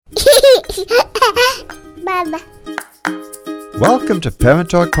Mama. Welcome to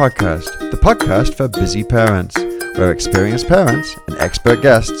Parent Talk Podcast, the podcast for busy parents, where experienced parents and expert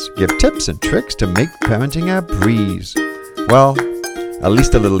guests give tips and tricks to make parenting a breeze. Well, at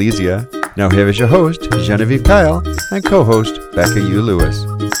least a little easier. Now here is your host, Genevieve Kyle, and co-host, Becca U. Lewis.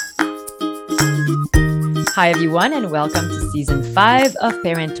 Hi, everyone, and welcome to Season 5 of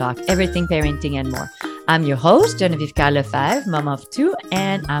Parent Talk, Everything Parenting and More. I'm your host, Genevieve Kyle Lefebvre, mom of two,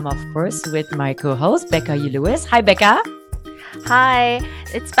 and I'm, of course, with my co-host, Becca U. Lewis. Hi, Becca. Hi,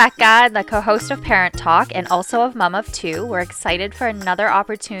 it's Becca, the co-host of Parent Talk and also of Mom of Two. We're excited for another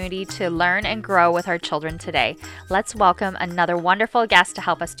opportunity to learn and grow with our children today. Let's welcome another wonderful guest to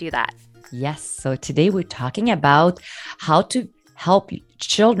help us do that. Yes, so today we're talking about how to help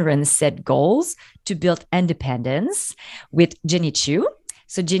children set goals to build independence with Ginny Chui.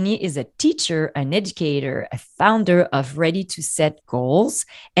 So Ginny is a teacher, an educator, a founder of Ready to Set Goals,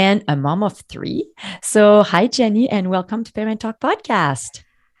 and a mom of three. So hi, Jenny, and welcome to Parent Talk Podcast.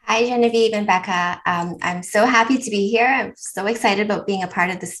 Hi, Genevieve and Becca. I'm so happy to be here. I'm so excited about being a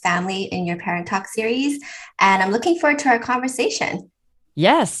part of this family in your Parent Talk series, and I'm looking forward to our conversation.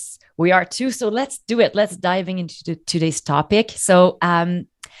 Yes, we are too. So let's do it. Let's diving into today's topic. So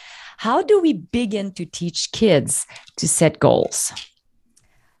how do we begin to teach kids to set goals?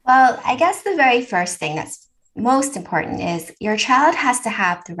 Well, I guess the very first thing that's most important is your child has to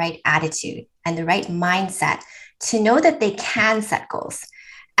have the right attitude and the right mindset to know that they can set goals.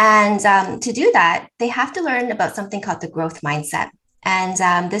 And to do that, they have to learn about something called the growth mindset.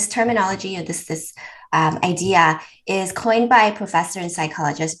 And this terminology or this idea is coined by a professor and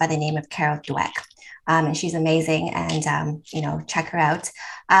psychologist by the name of Carol Dweck. And she's amazing and, check her out.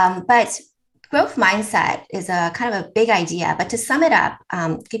 But growth mindset is a kind of a big idea, but to sum it up,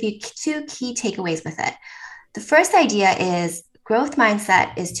 give you two key takeaways with it. The first idea is growth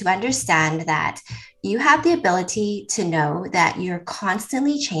mindset is to understand that you have the ability to know that you're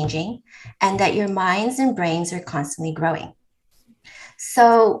constantly changing and that your minds and brains are constantly growing.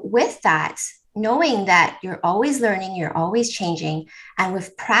 So with that, knowing that you're always learning, you're always changing, and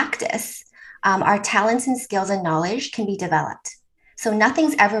with practice, our talents and skills and knowledge can be developed. So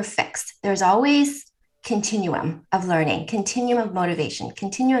nothing's ever fixed. There's always continuum of learning, continuum of motivation,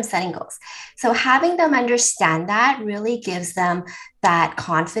 continuum of setting goals. So having them understand that really gives them that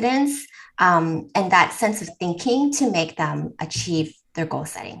confidence and that sense of thinking to make them achieve their goal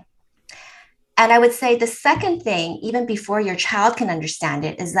setting. And I would say the second thing, even before your child can understand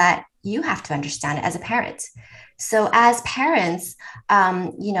it, is that you have to understand it as a parent. So as parents,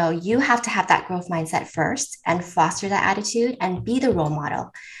 you have to have that growth mindset first and foster that attitude and be the role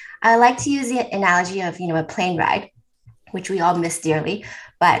model. I like to use the analogy of, a plane ride, which we all miss dearly.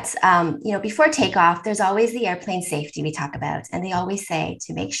 But, before takeoff, there's always the airplane safety we talk about. And they always say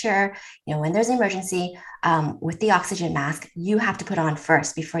to make sure, when there's an emergency with the oxygen mask, you have to put on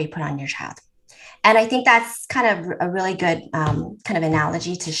first before you put on your child. And I think that's kind of a really good kind of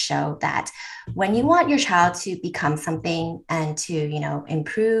analogy to show that when you want your child to become something and to,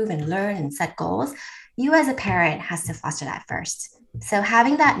 improve and learn and set goals, you as a parent has to foster that first. So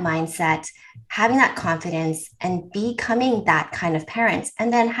having that mindset, having that confidence and becoming that kind of parent,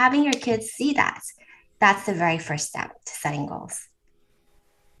 and then having your kids see that, that's the very first step to setting goals.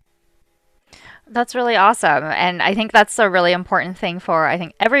 That's really awesome. And I think that's a really important thing for,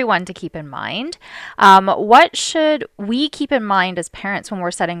 everyone to keep in mind. What should we keep in mind as parents when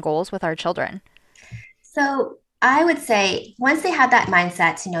we're setting goals with our children? So I would say once they have that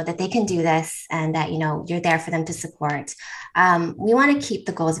mindset to know that they can do this and that, you're there for them to support, we want to keep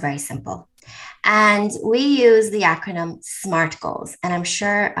the goals very simple. And we use the acronym SMART goals. And I'm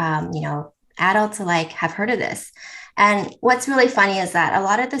sure, adults alike have heard of this. And what's really funny is that a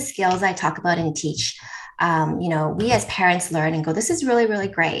lot of the skills I talk about and teach, we as parents learn and go, this is really, really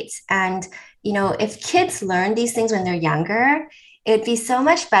great. And, if kids learn these things when they're younger, it'd be so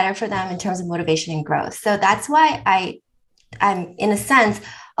much better for them in terms of motivation and growth. So that's why I'm, in a sense,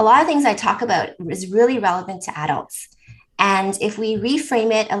 a lot of things I talk about is really relevant to adults. And if we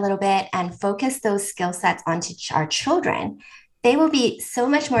reframe it a little bit and focus those skill sets onto our children, they will be so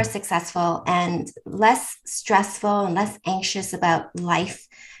much more successful and less stressful and less anxious about life.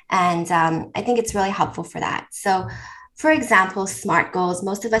 And I think it's really helpful for that. So, for example, SMART goals,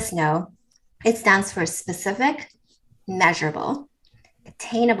 most of us know, it stands for specific, measurable,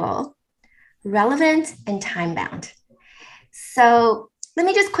 attainable, relevant, and time-bound. So let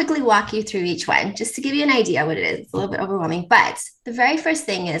me just quickly walk you through each one, just to give you an idea what it is. It's a little bit overwhelming, but the very first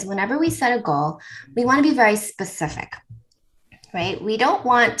thing is whenever we set a goal, we want to be very specific. Right? We don't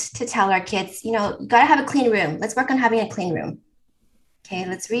want to tell our kids, you got to have a clean room. Let's work on having a clean room. Okay,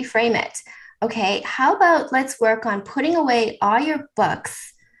 let's reframe it. Okay, how about let's work on putting away all your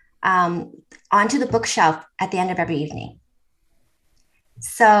books um, onto the bookshelf at the end of every evening.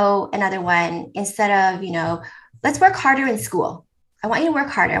 So another one, instead of, let's work harder in school. I want you to work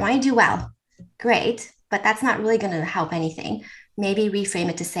harder. I want you to do well. Great, but that's not really going to help anything. Maybe reframe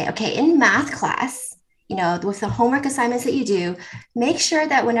it to say, okay, in math class, with the homework assignments that you do, make sure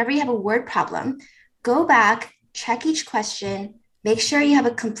that whenever you have a word problem, go back, check each question, make sure you have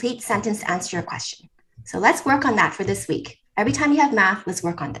a complete sentence to answer your question. So let's work on that for this week. Every time you have math, let's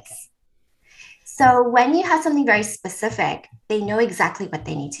work on this. So when you have something very specific, they know exactly what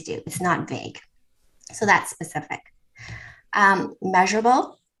they need to do. It's not vague. So that's specific.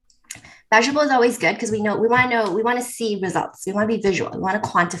 Measurable. Measurable is always good because we want to see results. We want to be visual. We want to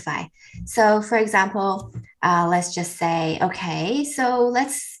quantify. So for example, let's just say, okay, so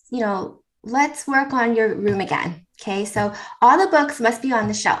let's work on your room again. Okay, so all the books must be on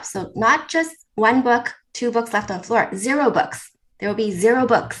the shelf. So not just one book, 2 books left on the floor, 0 books. There will be 0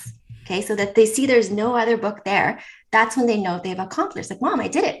 books. Okay, so that they see there's no other book there. That's when they know they've accomplished. Like, Mom, I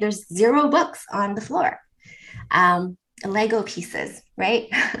did it. There's 0 books on the floor. Lego pieces, right?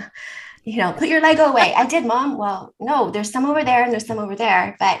 Put your Lego away. I did, Mom. Well, no, there's some over there and there's some over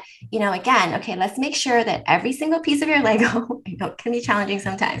there. But, again, okay, let's make sure that every single piece of your Lego, I know it can be challenging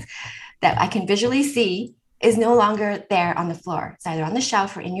sometimes, that I can visually see is no longer there on the floor. It's either on the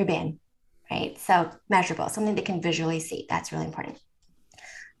shelf or in your bin, right? So measurable, something they can visually see. That's really important.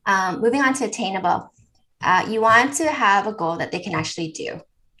 Moving on to attainable. You want to have a goal that they can actually do.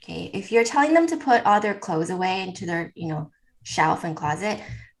 Okay, if you're telling them to put all their clothes away into their, shelf and closet,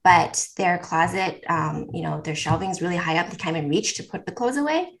 but their closet, their shelving is really high up, they can't even reach to put the clothes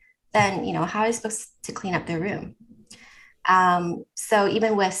away, then, how are you supposed to clean up their room? So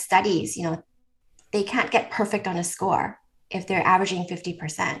even with studies, they can't get perfect on a score if they're averaging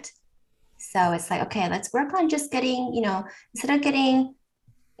 50%. So it's like, okay, let's work on just getting, instead of getting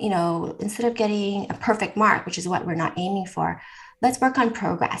a perfect mark, which is what we're not aiming for, let's work on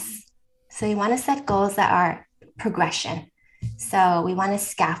progress. So you want to set goals that are progression. So we want to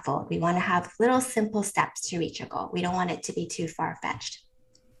scaffold. We want to have little simple steps to reach a goal. We don't want it to be too far-fetched.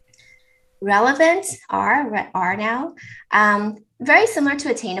 Relevant are now very similar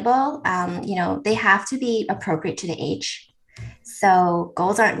to attainable. They have to be appropriate to the age. So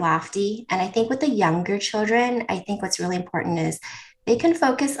goals aren't lofty. And I think with the younger children, I think what's really important is they can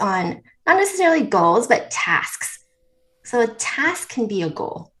focus on not necessarily goals, but tasks. So a task can be a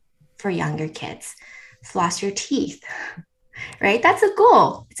goal for younger kids. Floss your teeth, right? That's a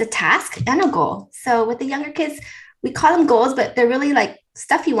goal. It's a task and a goal. So with the younger kids, we call them goals, but they're really like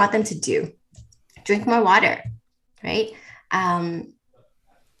stuff you want them to do. Drink more water, right?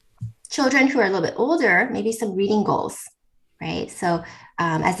 Children who are a little bit older, maybe some reading goals, right? So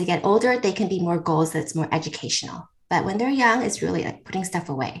as they get older, they can be more goals that's more educational. But when they're young, it's really like putting stuff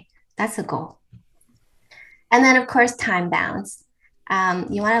away. That's a goal. And then, of course, time bounds.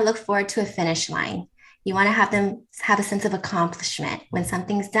 You want to look forward to a finish line. You want to have them have a sense of accomplishment. When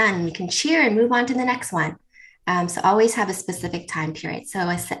something's done, you can cheer and move on to the next one. So always have a specific time period. So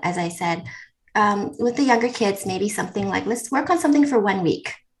as I said, with the younger kids, maybe something like, let's work on something for 1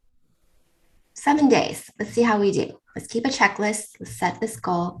 week. 7 days. Let's see how we do. Let's keep a checklist. Let's set this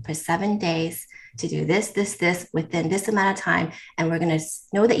goal for 7 days to do this within this amount of time. And we're going to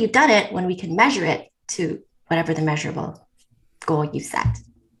know that you've done it when we can measure it to whatever the measurable goal you set.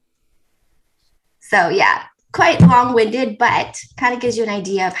 So yeah, quite long-winded, but kind of gives you an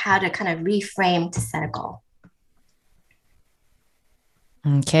idea of how to kind of reframe to set a goal.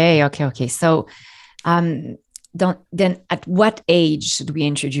 Okay. So then at what age should we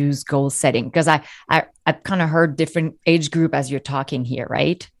introduce goal setting? Because I've kind of heard different age group as you're talking here,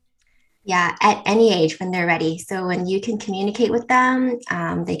 right? Yeah, at any age when they're ready. So when you can communicate with them,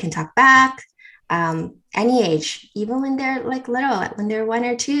 they can talk back. Any age, even when they're like little, when they're 1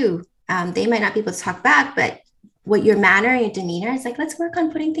 or 2, they might not be able to talk back, but what your manner and your demeanor is like, let's work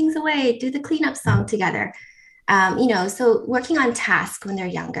on putting things away, do the cleanup song together. So working on tasks when they're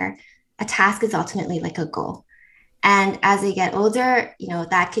younger, a task is ultimately like a goal. And as they get older,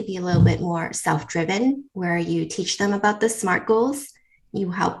 that could be a little bit more self-driven, where you teach them about the SMART goals. You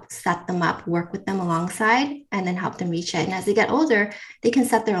help set them up, work with them alongside, and then help them reach it. And as they get older, they can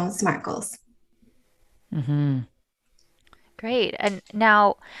set their own SMART goals. Mm-hmm. Great. And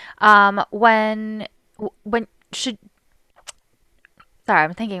now, when should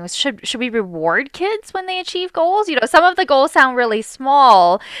I'm thinking, should we reward kids when they achieve goals? Some of the goals sound really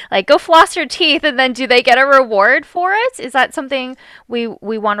small, like go floss your teeth, and then do they get a reward for it? Is that something we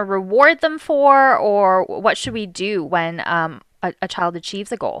want to reward them for, or what should we do when a child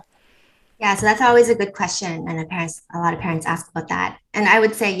achieves a goal? Yeah, so that's always a good question. And a lot of parents ask about that. And I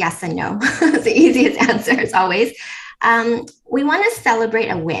would say yes and no. It's the easiest answer as always. We want to celebrate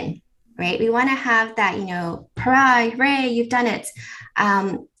a win, right? We want to have that, hooray, you've done it.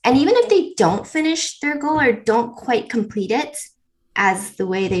 And even if they don't finish their goal or don't quite complete it as the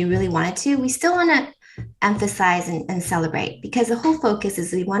way they really wanted to, we still want to emphasize and celebrate, because the whole focus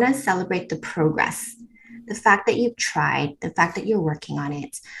is we want to celebrate the progress, the fact that you've tried, the fact that you're working on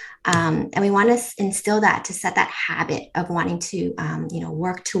it. And we want to instill that, to set that habit of wanting to,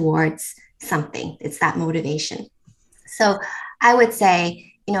 work towards something. It's that motivation. So I would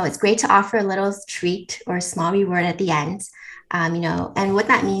say, it's great to offer a little treat or a small reward at the end. And what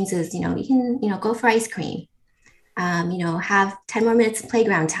that means is, you can, go for ice cream, have 10 more minutes of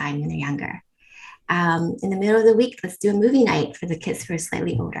playground time when they're younger. In the middle of the week, let's do a movie night for the kids who are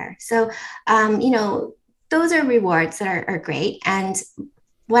slightly older. So, those are rewards that are great. And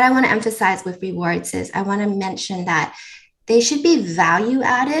what I want to emphasize with rewards is I want to mention that they should be value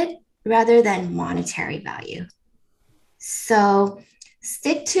added rather than monetary value. So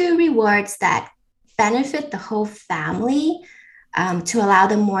stick to rewards that benefit the whole family, to allow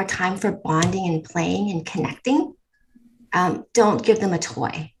them more time for bonding and playing and connecting. Don't give them a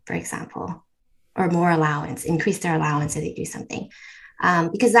toy, for example, or more allowance, increase their allowance if they do something.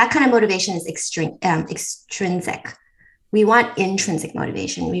 Because that kind of motivation is extrinsic. We want intrinsic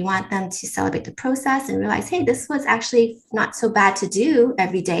motivation. We want them to celebrate the process and realize, hey, this was actually not so bad to do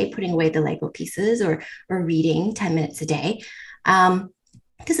every day, putting away the Lego pieces or reading 10 minutes a day.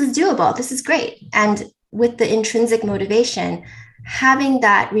 This is doable. This is great. And with the intrinsic motivation, having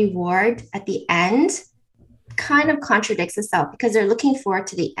that reward at the end kind of contradicts itself, because they're looking forward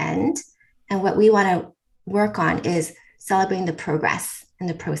to the end. And what we want to work on is celebrating the progress and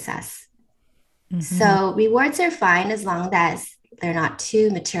the process. Mm-hmm. So rewards are fine as long as they're not too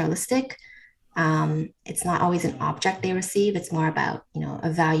materialistic. It's not always an object they receive. It's more about, a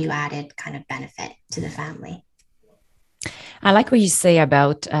value added kind of benefit to the family. I like what you say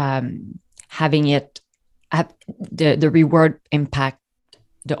about having it, the reward impact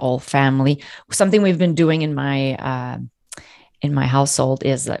the whole family. Something we've been doing in my household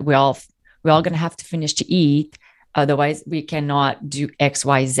is that we're all going to have to finish to eat. Otherwise, we cannot do X,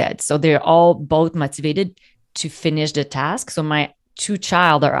 Y, Z. So they're all both motivated to finish the task. So my two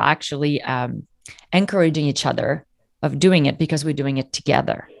child are actually encouraging each other of doing it because we're doing it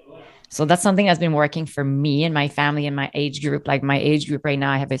together. So that's something that's been working for me and my family and my age group. Like my age group right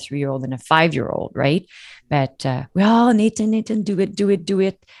now, I have a 3-year-old and a 5-year-old, right? But we all, Nathan, do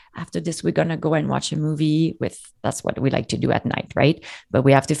it. After this, we're going to go and watch a movie that's what we like to do at night, right? But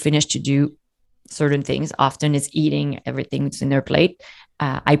we have to finish to do certain things. Often it's eating everything that's in their plate.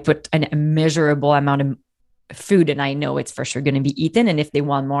 I put a measurable amount of food and I know it's for sure going to be eaten. And if they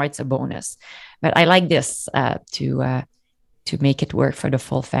want more, it's a bonus. But I like this to make it work for the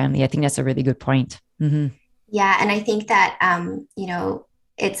full family. I think that's a really good point. Mm-hmm. Yeah. And I think that,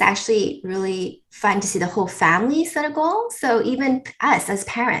 it's actually really fun to see the whole family set a goal. So even us as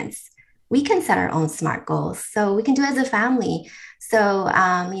parents, we can set our own SMART goals. So we can do it as a family. So,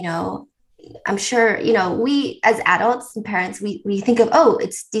 I'm sure, we as adults and parents, we think of,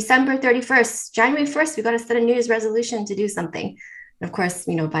 it's December 31st, January 1st, we got to set a New Year's resolution to do something. And of course,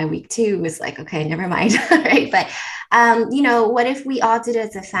 by week 2 it's like, okay, never mind. Right. But, what if we all did it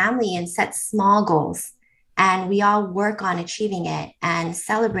as a family and set small goals and we all work on achieving it and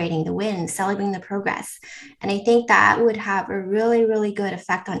celebrating the wins, celebrating the progress. And I think that would have a really, really good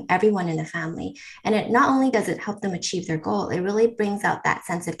effect on everyone in the family. And it not only does it help them achieve their goal, it really brings out that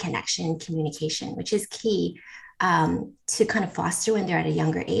sense of connection and communication, which is key to kind of foster when they're at a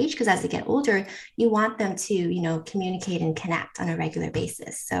younger age, because as they get older, you want them to, communicate and connect on a regular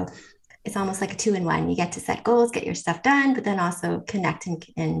basis. So it's almost like a 2-in-1. You get to set goals, get your stuff done, but then also connect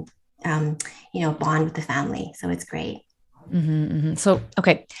and bond with the family. So it's great. Mm-hmm, mm-hmm. So,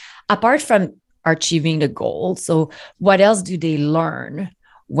 okay. Apart from achieving the goal, so what else do they learn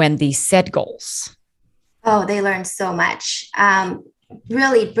when they set goals? Oh, they learn so much.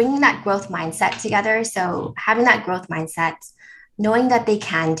 Really bringing that growth mindset together. So having that growth mindset, knowing that they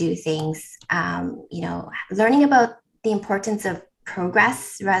can do things, learning about the importance of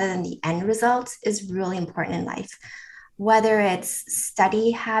progress rather than the end result is really important in life. Whether it's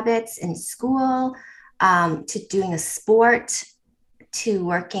study habits in school, to doing a sport, to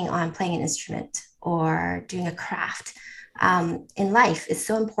working on playing an instrument or doing a craft, in life, it's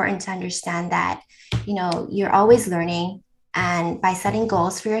so important to understand that, you're always learning. And by setting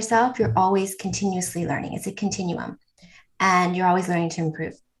goals for yourself, you're always continuously learning. It's a continuum and you're always learning to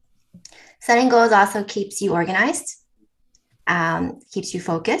improve. Setting goals also keeps you organized. keeps you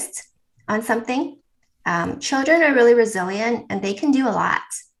focused on something. Children are really resilient and they can do a lot,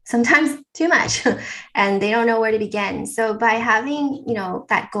 sometimes too much, and they don't know where to begin. So by having,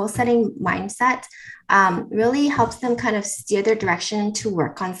 that goal setting mindset, really helps them kind of steer their direction to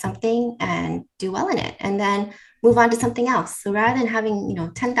work on something and do well in it, and then move on to something else. So rather than having,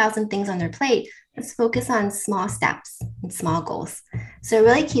 10,000 things on their plate, let's focus on small steps and small goals. So it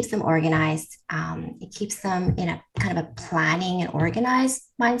really keeps them organized. It keeps them in a kind of a planning and organized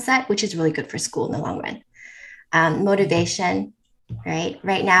mindset, which is really good for school in the long run. Motivation, right?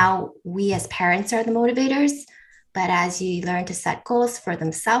 Right now, we as parents are the motivators, but as you learn to set goals for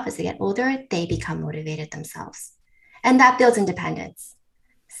themselves as they get older, they become motivated themselves. And that builds independence.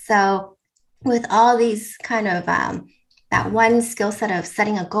 So with all these kind of that one skill set of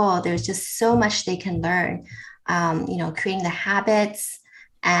setting a goal, there's just so much they can learn, creating the habits.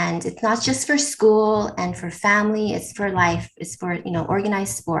 And it's not just for school and for family, it's for life. It's for,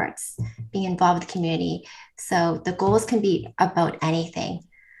 organized sports, being involved with the community. So the goals can be about anything.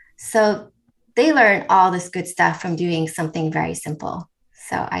 So they learn all this good stuff from doing something very simple.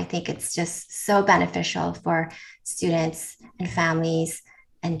 So I think it's just so beneficial for students and families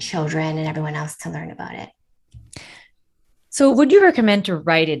and children and everyone else to learn about it. So would you recommend to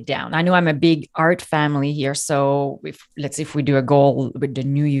write it down? I know I'm a big art family here. So let's say if we do a goal with the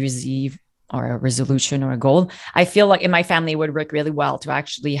New Year's Eve or a resolution or a goal, I feel like in my family it would work really well to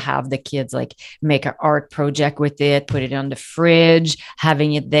actually have the kids like make an art project with it, put it on the fridge,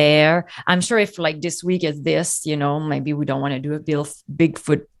 having it there. I'm sure if like this week is this, maybe we don't want to do a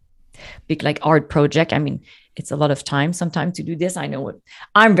big like art project. I mean, it's a lot of time sometimes to do this. I know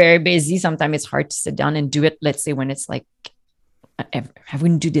I'm very busy. Sometimes it's hard to sit down and do it. Let's say when it's like, I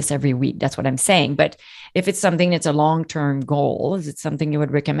wouldn't do this every week. That's what I'm saying. But if it's something that's a long-term goal, is it something you would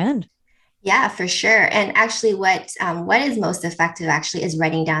recommend? Yeah, for sure. And actually what is most effective actually is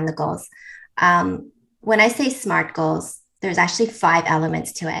writing down the goals. When I say SMART goals, there's actually 5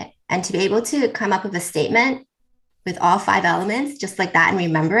 elements to it. And to be able to come up with a statement with all 5 elements, just like that, and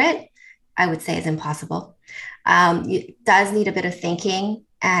remember it, I would say is impossible. It does need a bit of thinking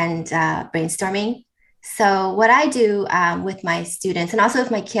and brainstorming. So what I do with my students and also with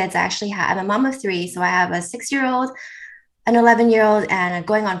my kids, I'm a mom of 3. So I have a 6-year-old, an 11-year-old, and a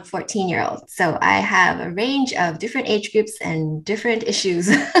going on 14-year-old. So I have a range of different age groups and different issues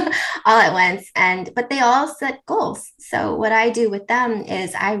all at once. But they all set goals. So what I do with them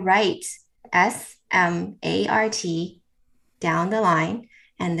is I write SMART down the line,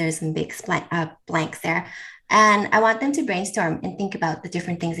 and there's some big blanks there. And I want them to brainstorm and think about the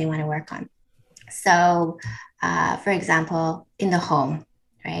different things they want to work on. So, for example, in the home,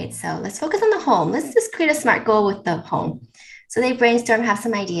 right? So let's focus on the home. Let's just create a SMART goal with the home. So they brainstorm, have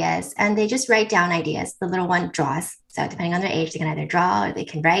some ideas, and they just write down ideas. The little one draws. So depending on their age, they can either draw or they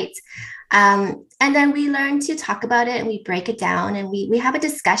can write. And then we learn to talk about it and we break it down and we have a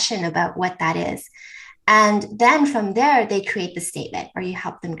discussion about what that is. And then from there, they create the statement or you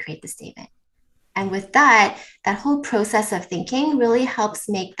help them create the statement. And with that whole process of thinking really helps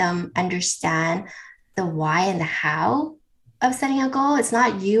make them understand the why and the how of setting a goal. It's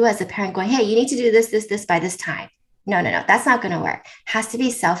not you as a parent going, hey, you need to do this by this time. No, that's not going to work. It has to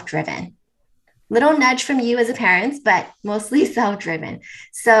be self-driven. Little nudge from you as a parent, but mostly self-driven.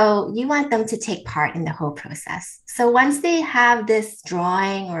 So you want them to take part in the whole process. So once they have this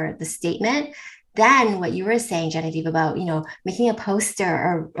drawing or the statement, then what you were saying, Genevieve, about, making a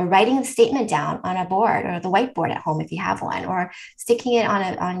poster or writing a statement down on a board or the whiteboard at home, if you have one, or sticking it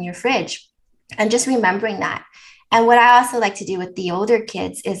on your fridge and just remembering that. And what I also like to do with the older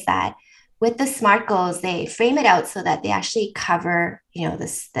kids is that with the SMART goals, they frame it out so that they actually cover,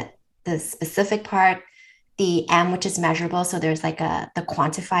 the specific part, the M, which is measurable. So there's like the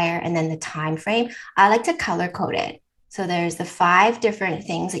quantifier and then the time frame. I like to color code it. So there's the 5 different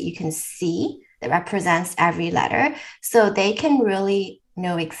things that you can see that represents every letter. So they can really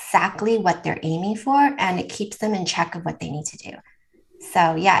know exactly what they're aiming for and it keeps them in check of what they need to do.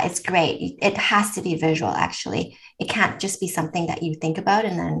 So yeah, it's great. It has to be visual, actually. It can't just be something that you think about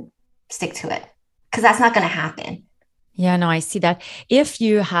and then stick to it because that's not going to happen. Yeah, no, I see that. If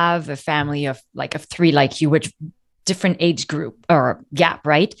you have a family of 3 like you, which different age group or gap,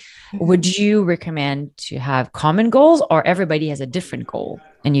 right? Mm-hmm. Would you recommend to have common goals or everybody has a different goal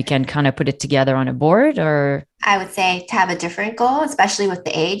and you can kind of put it together on a board? Or I would say to have a different goal, especially with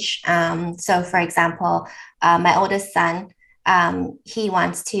the age. So for example, my oldest son, he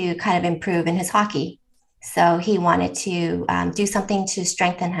wants to kind of improve in his hockey. So he wanted to do something to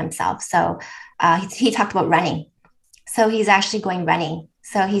strengthen himself. So he talked about running. So he's actually going running.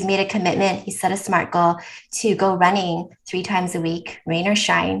 So he's made a commitment. He set a SMART goal to go running 3 times a week, rain or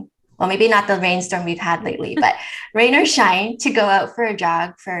shine. Well, maybe not the rainstorm we've had lately, but rain or shine, to go out for a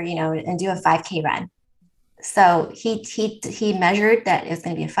jog and do a 5K run. So he measured that it was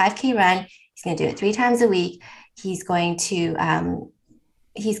going to be a 5K run. He's going to do it 3 times a week. He's going to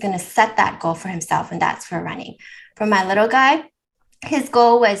set that goal for himself, and that's for running. For my little guy, his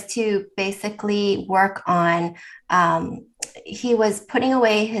goal was to basically work on, he was cleaning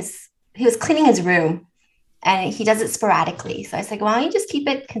his room, and he does it sporadically. So I said, why don't you just keep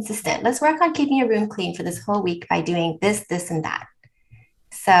it consistent? Let's work on keeping your room clean for this whole week by doing this, this, and that.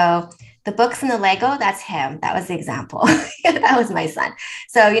 So the books and the Lego, that's him. That was the example. That was my son.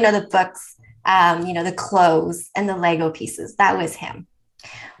 So, the books, the clothes and the Lego pieces, that was him.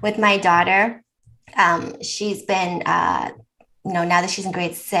 With my daughter, she's been, now that she's in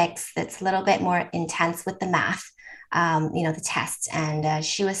grade 6, it's a little bit more intense with the math, the tests. And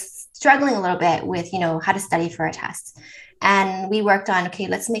she was struggling a little bit with, how to study for a test. And we worked on, okay,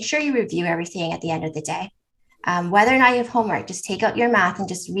 let's make sure you review everything at the end of the day. Whether or not you have homework, just take out your math and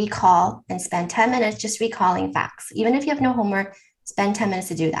just recall and spend 10 minutes just recalling facts. Even if you have no homework, spend 10 minutes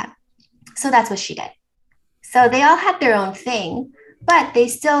to do that. So that's what she did. So they all had their own thing, but they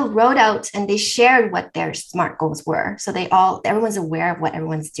still wrote out and they shared what their SMART goals were. So everyone's aware of what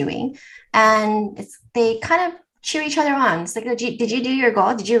everyone's doing. And they kind of cheer each other on. It's like, did you do your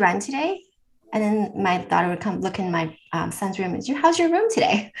goal? Did you run today? And then my daughter would come look in my son's room. How's your room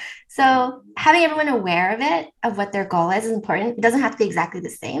today? So having everyone aware of it, of what their goal is important. It doesn't have to be exactly the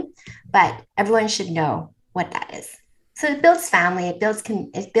same, but everyone should know what that is. So it builds family. It builds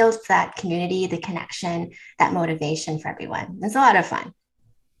that community, the connection, that motivation for everyone. It's a lot of fun.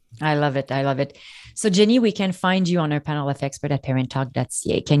 I love it. I love it. So Ginny, we can find you on our panel of experts at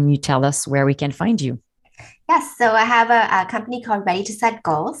parenttalk.ca. Can you tell us where we can find you? Yes. So I have a company called Ready to Set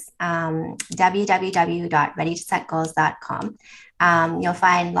Goals, www.readytosetgoals.com. You'll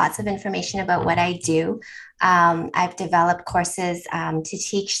find lots of information about what I do. I've developed courses to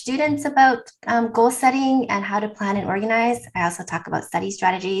teach students about goal setting and how to plan and organize. I also talk about study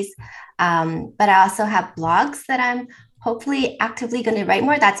strategies, but I also have blogs that I'm hopefully actively going to write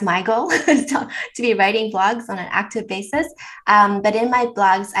more. That's my goal, to be writing blogs on an active basis. But in my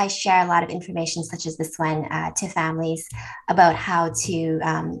blogs, I share a lot of information, such as this one, to families about how to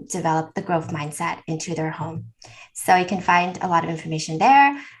develop the growth mindset into their home. So you can find a lot of information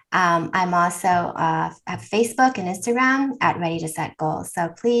there. I'm also have Facebook and Instagram at Ready to Set Goals. So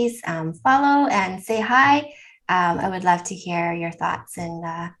please follow and say hi. I would love to hear your thoughts and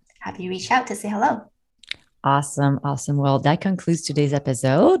have you reach out to say hello. Awesome. Awesome. Well, that concludes today's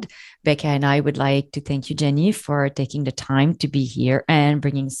episode. Becca and I would like to thank you, Jenny, for taking the time to be here and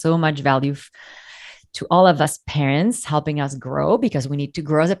bringing so much value to all of us parents, helping us grow, because we need to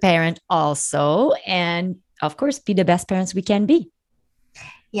grow as a parent also. And of course, be the best parents we can be.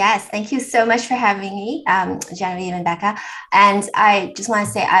 Yes, thank you so much for having me, Genevieve and Becca. And I just want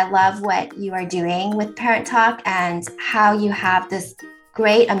to say I love what you are doing with Parent Talk and how you have this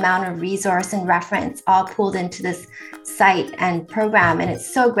great amount of resource and reference all pulled into this site and program. And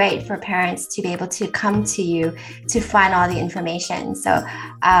it's so great for parents to be able to come to you to find all the information. So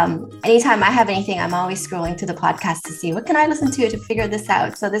anytime I have anything, I'm always scrolling through the podcast to see what can I listen to figure this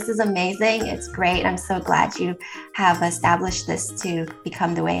out. So this is amazing. It's great. I'm so glad you have established this to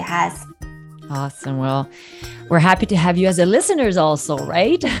become the way it has. Awesome. Well, we're happy to have you as a listeners also,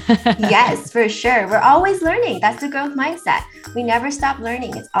 right? Yes, for sure. We're always learning. That's the growth mindset. We never stop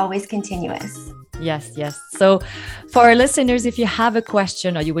learning. It's always continuous. Yes, yes. So for our listeners, if you have a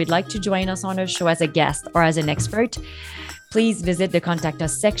question or you would like to join us on our show as a guest or as an expert, please visit the Contact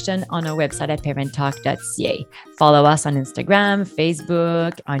Us section on our website at parenttalk.ca. Follow us on Instagram,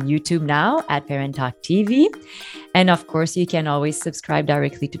 Facebook, on YouTube now at Parent Talk TV. And of course, you can always subscribe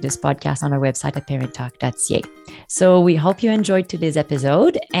directly to this podcast on our website at parenttalk.ca. So we hope you enjoyed today's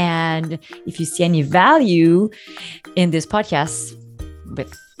episode. And if you see any value in this podcast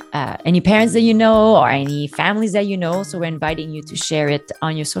with any parents that you know or any families that you know, so we're inviting you to share it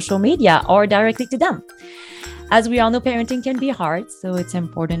on your social media or directly to them. As we all know, parenting can be hard, so it's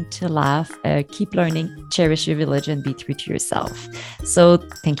important to laugh, keep learning, cherish your village, and be true to yourself. So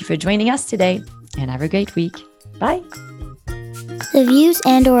thank you for joining us today, and have a great week. Bye. The views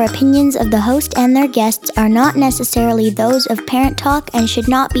and/or opinions of the host and their guests are not necessarily those of Parent Talk and should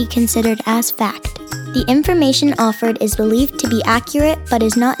not be considered as fact. The information offered is believed to be accurate but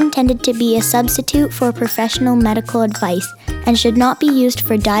is not intended to be a substitute for professional medical advice and should not be used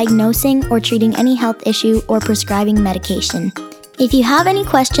for diagnosing or treating any health issue or prescribing medication. If you have any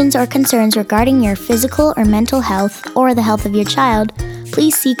questions or concerns regarding your physical or mental health or the health of your child,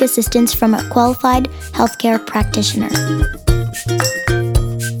 please seek assistance from a qualified healthcare practitioner.